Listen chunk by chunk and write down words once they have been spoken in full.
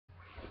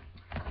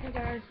Hey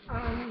guys,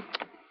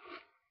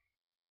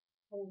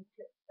 holy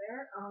shit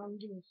there.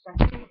 Doing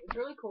something. It's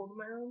really cold in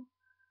my room,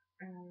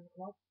 and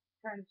well,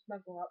 trying to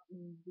snuggle up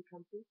and be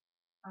comfy.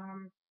 I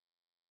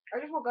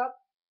just woke up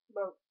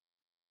about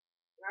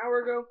an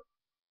hour ago.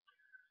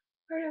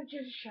 I was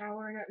just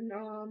showering and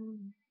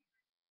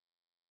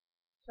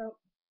so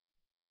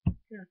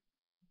yeah.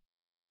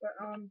 But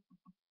hold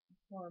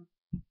on.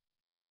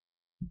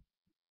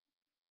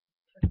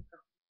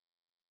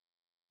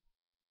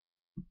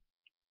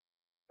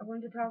 I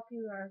wanted to talk to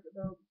you guys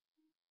about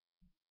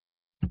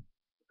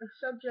a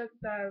subject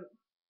that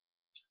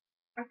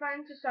I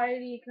find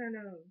society kind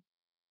of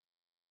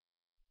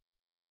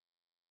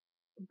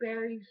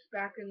buries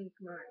back in its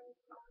mind,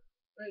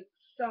 like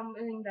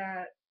something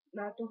that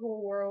not the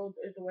whole world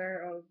is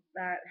aware of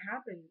that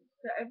happens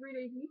to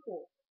everyday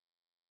people.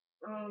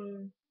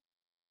 Um,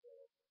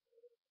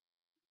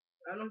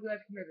 I don't know if you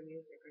guys can hear the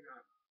music or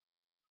not.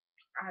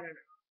 I don't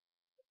know.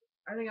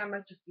 I think I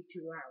might just be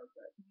too loud,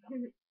 but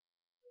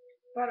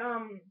but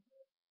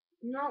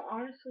no,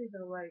 honestly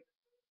though, like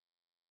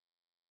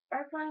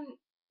I find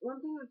one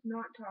thing that's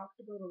not talked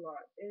about a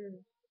lot is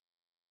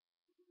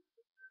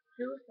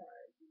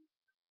suicide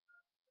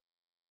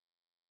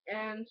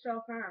and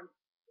self harm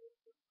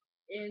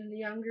in the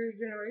younger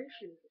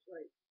generations.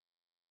 Like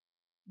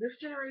this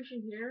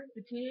generation here,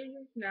 the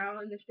teenagers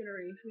now in this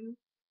generation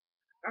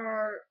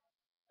are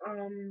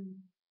I'm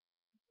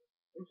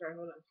sorry,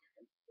 hold on.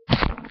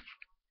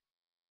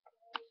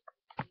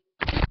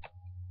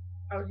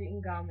 I was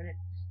eating gum and it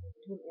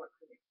wouldn't work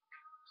for me.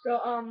 So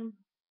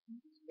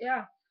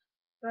yeah,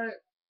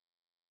 but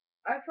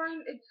I find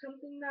it's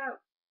something that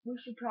we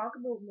should talk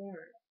about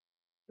more.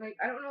 Like,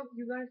 I don't know if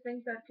you guys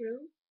think that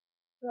too,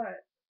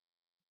 but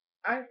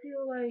I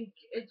feel like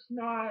it's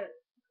not,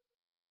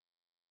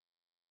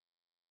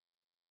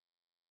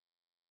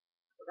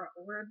 forgot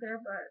the word there,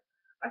 but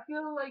I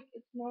feel like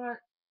it's not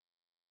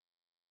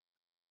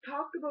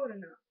talked about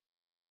enough.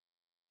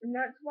 And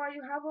that's why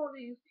you have all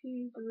these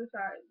teen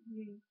suicides,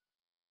 these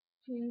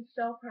teens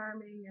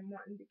self-harming and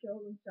wanting to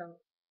kill themselves.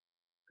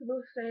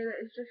 People say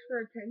that it's just for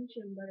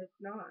attention, but it's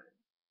not.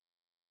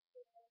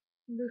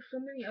 There's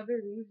so many other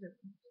reasons.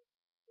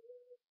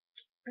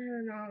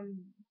 And,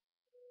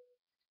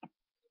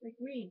 like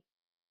me,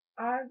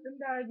 I've been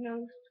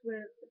diagnosed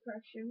with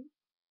depression,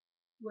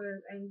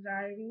 with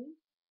anxiety,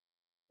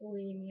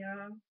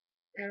 bulimia,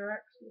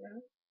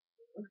 anorexia.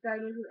 I was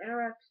diagnosed with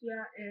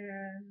anorexia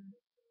in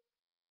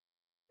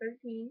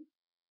 13.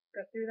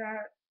 Got through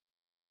that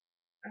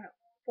at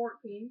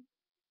 14.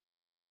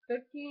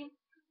 15,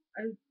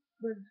 I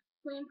was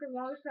clean for the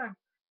longest time.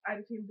 I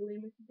became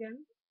bulimic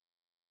again,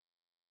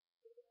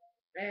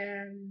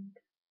 and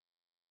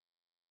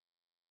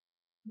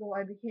well,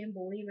 I became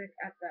bulimic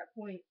at that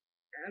point,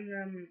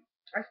 and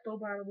I still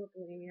battle with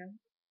bulimia.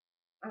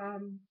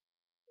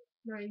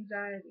 My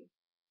anxiety.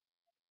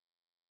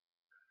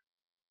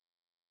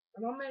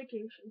 I'm on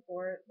medication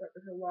for it, but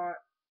there's a lot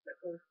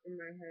that goes through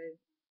my head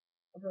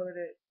about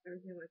it,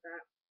 everything like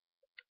that.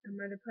 And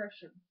my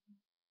depression.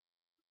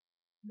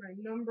 My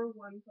number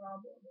one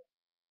problem.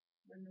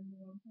 My number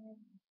one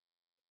problem.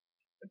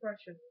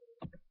 Depression.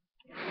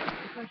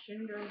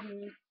 Depression drove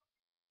me,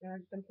 and I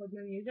just unplugged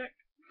my music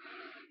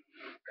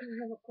because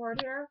I have a cord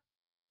here.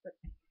 But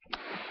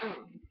I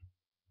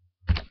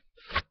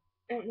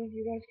don't know if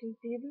you guys can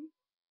see them,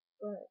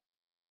 but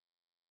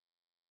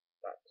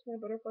that's my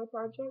butterfly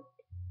project.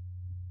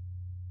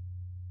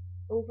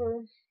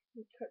 Over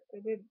the cut I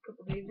did a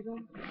couple days ago.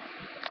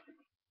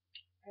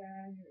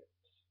 And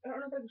I don't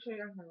know if I can show you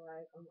guys my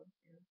live on my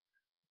camera.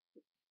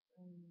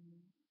 Um,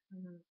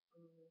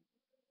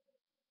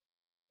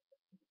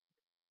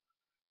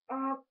 um,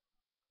 uh,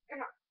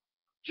 and I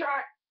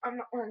try. I'm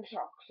not wearing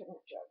socks, so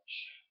don't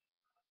judge.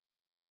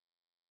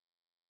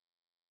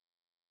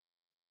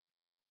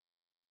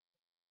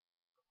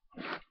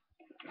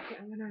 Okay,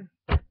 I'm gonna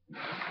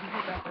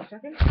hold that for a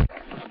second.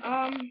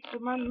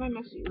 Don't mind my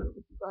messy room,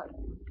 but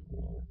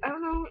I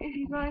don't know if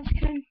you guys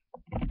can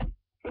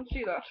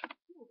see that.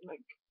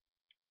 Like,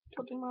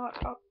 tilting my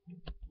laptop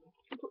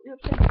completely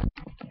upside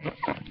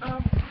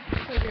down. So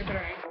get a better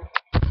angle.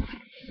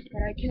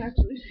 But I can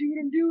actually see what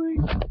I'm doing.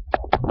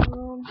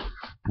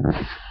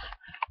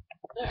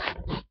 There.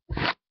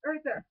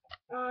 Right there.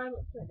 I'm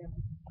upside down.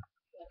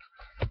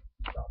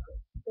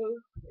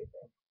 Those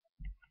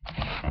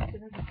right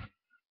there.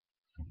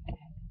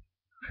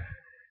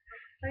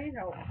 I need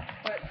help,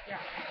 but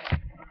yeah.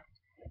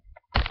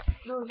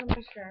 Those are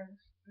my scars.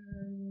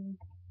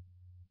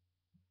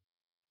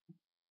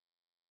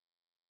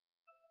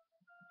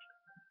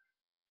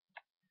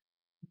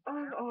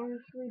 I've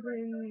honestly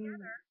been.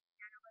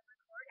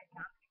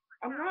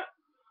 I'm not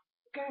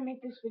gonna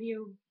make this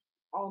video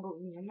all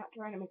about me. I'm not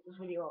trying to make this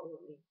video all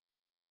about me.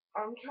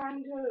 I'm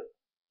trying to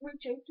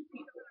reach out to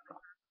people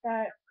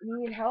that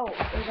need help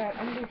or that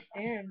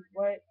understand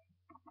what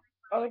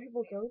other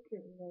people go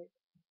through. Like,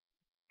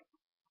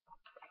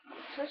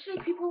 especially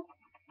people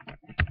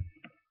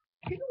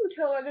who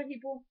tell other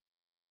people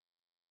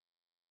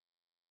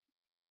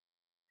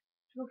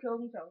to kill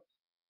themselves.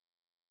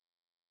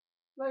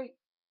 Like,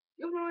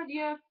 You have no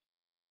idea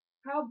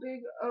how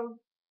big of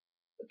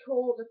a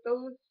toll that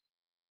those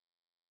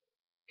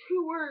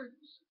two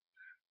words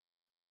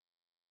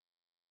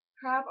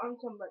have on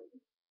somebody.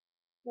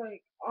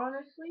 Like,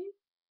 honestly,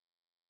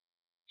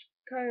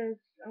 because,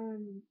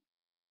 I'm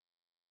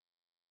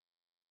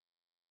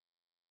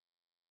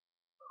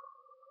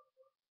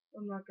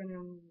not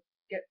gonna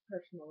get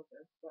personal with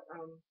this, but,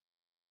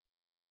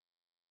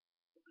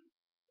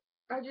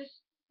 I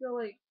just feel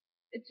like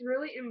it's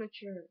really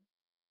immature.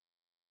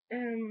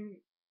 And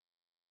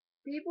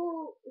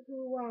people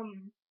who,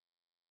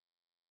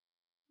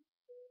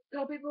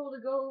 tell people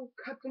to go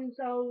cut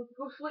themselves,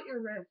 go slit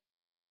your wrist,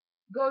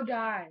 go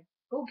die,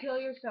 go kill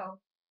yourself.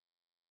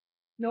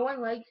 No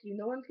one likes you,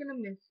 no one's gonna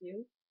miss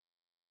you.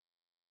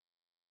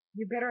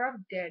 You're better off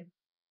dead.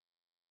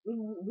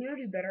 We're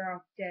already better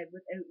off dead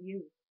without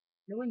you.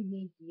 No one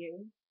needs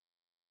you.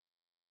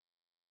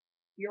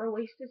 You're a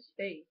waste of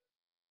space.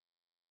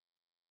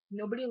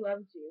 Nobody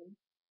loves you.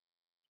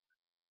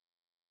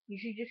 You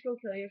should just go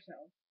kill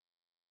yourself.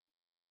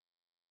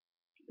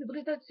 People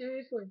take that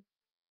seriously.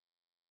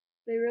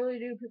 They really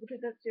do. People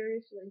take that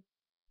seriously.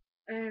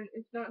 And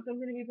it's not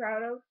something to be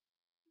proud of.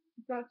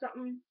 It's not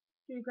something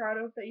to be proud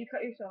of that you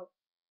cut yourself.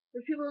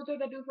 There's people out there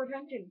that do it for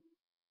attention.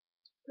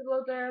 People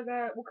out there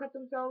that will cut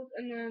themselves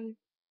and then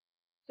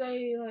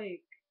say,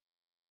 like,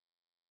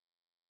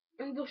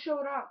 and they'll show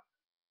it off.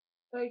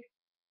 Like,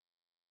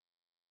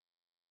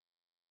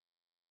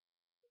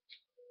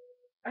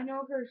 I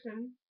know a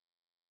person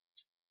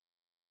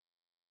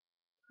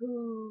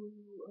who,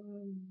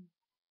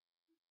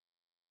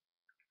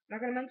 not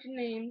gonna mention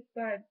names,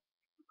 but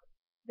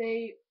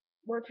they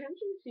were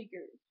attention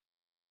seekers.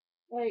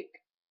 Like,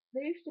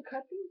 they used to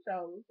cut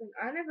themselves, and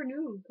I never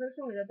knew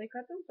personally that they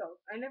cut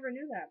themselves. I never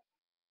knew that.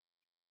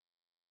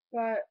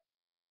 But,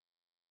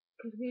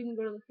 because we didn't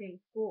go to the same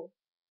school.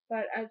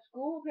 But at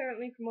school,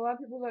 apparently, from a lot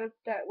of people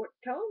that were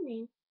telling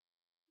me,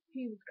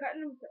 he was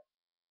cutting himself.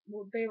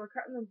 Well, they were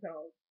cutting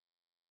themselves.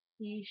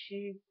 He,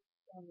 she,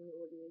 I don't know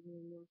what he is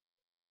anymore.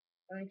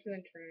 I think he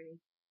went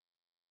tranny.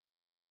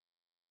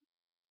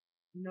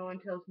 No one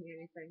tells me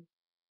anything.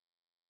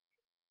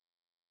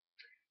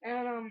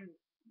 And,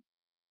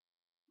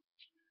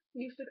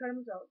 he used to cut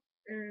himself.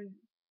 And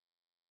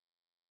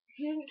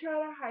he didn't try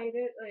to hide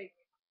it, like,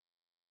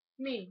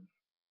 me.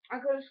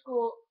 I go to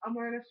school, I'm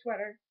wearing a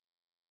sweater,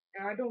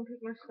 and I don't take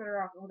my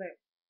sweater off all day.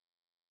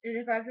 And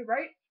if I have to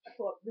write, I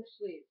pull up the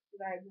sleeve,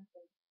 because I have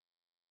nothing.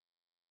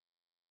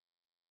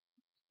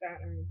 That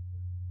arm.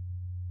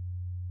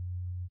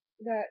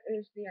 That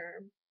is the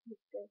arm. With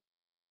the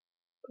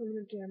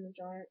permanent damage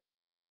on it.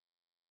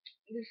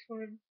 This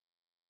one.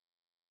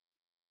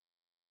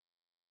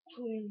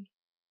 Clean.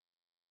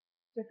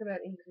 Sick of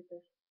that ink zipper.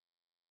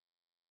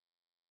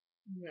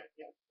 Yeah,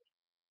 yeah.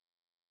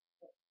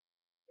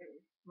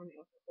 My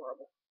nails are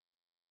horrible.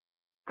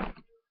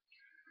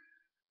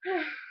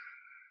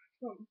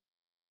 So,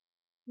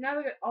 now that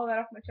I get all that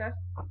off my chest,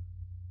 I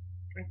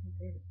can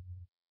say it.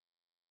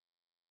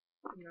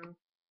 No,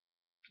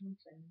 I'm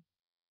saying.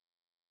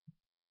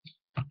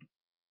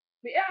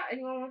 But yeah,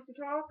 anyone wants to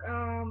talk,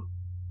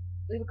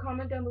 leave a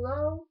comment down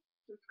below.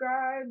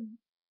 Subscribe.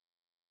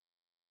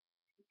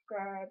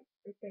 Subscribe.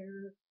 Right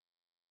there.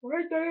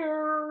 Right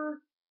there.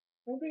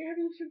 I don't think I have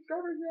any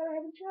subscribers yet. I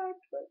haven't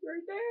checked, but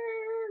right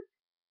there.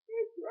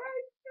 It's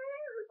right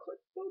there.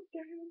 Click the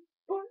damn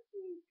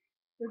button.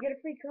 You'll get a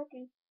free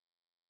cookie.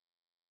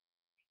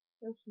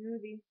 No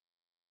smoothie.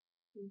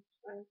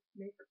 I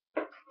make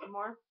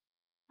more.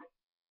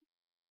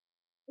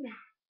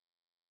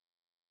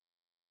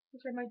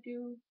 Which I might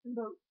do in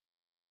about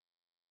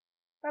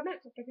 5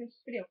 minutes after I finish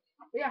this video.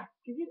 But yeah,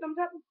 give me a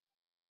thumbs up.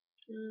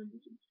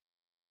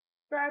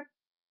 Subscribe.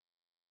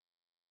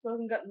 So I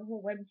haven't gotten the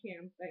whole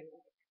webcam thing.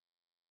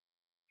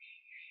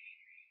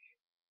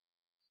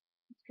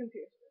 It's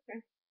confusing, okay?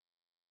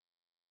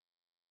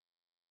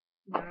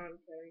 No, I'm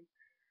kidding.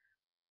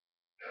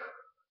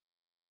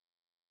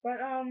 But,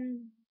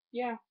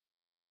 yeah.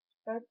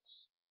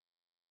 That's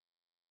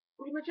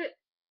pretty much it.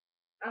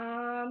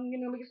 I'm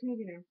gonna make a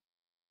smoothie now.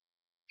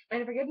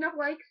 And if I get enough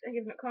likes and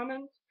get enough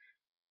comments,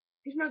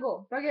 here's my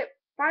goal. If I get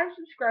 5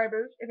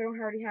 subscribers, if I don't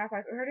already have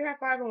 5, if I already have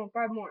 5, I want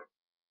 5 more.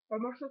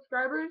 5 more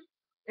subscribers,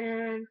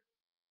 and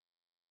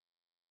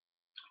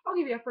I'll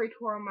give you a free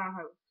tour of my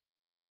house.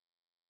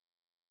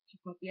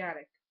 Just up the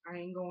attic. I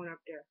ain't going up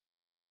there.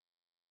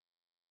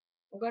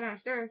 I'll go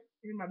downstairs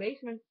in my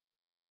basement,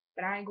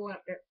 but I ain't going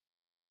up there.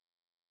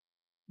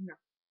 No.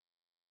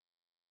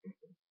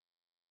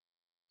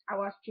 I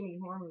watch too many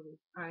horror movies.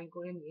 I ain't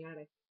going in the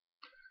attic.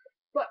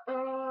 But,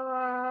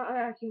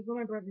 I can put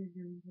my brother's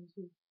in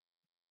too.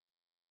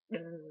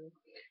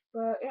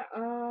 But, yeah,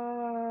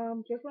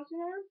 just once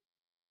again,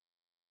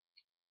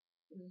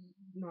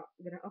 not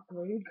gonna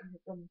upload because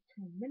it's only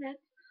 10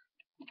 minutes.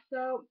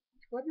 So,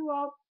 love you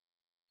all.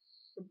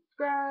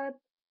 Subscribe,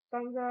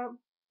 thumbs up,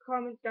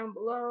 comments down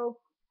below.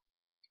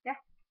 Yeah,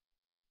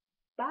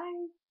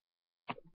 bye.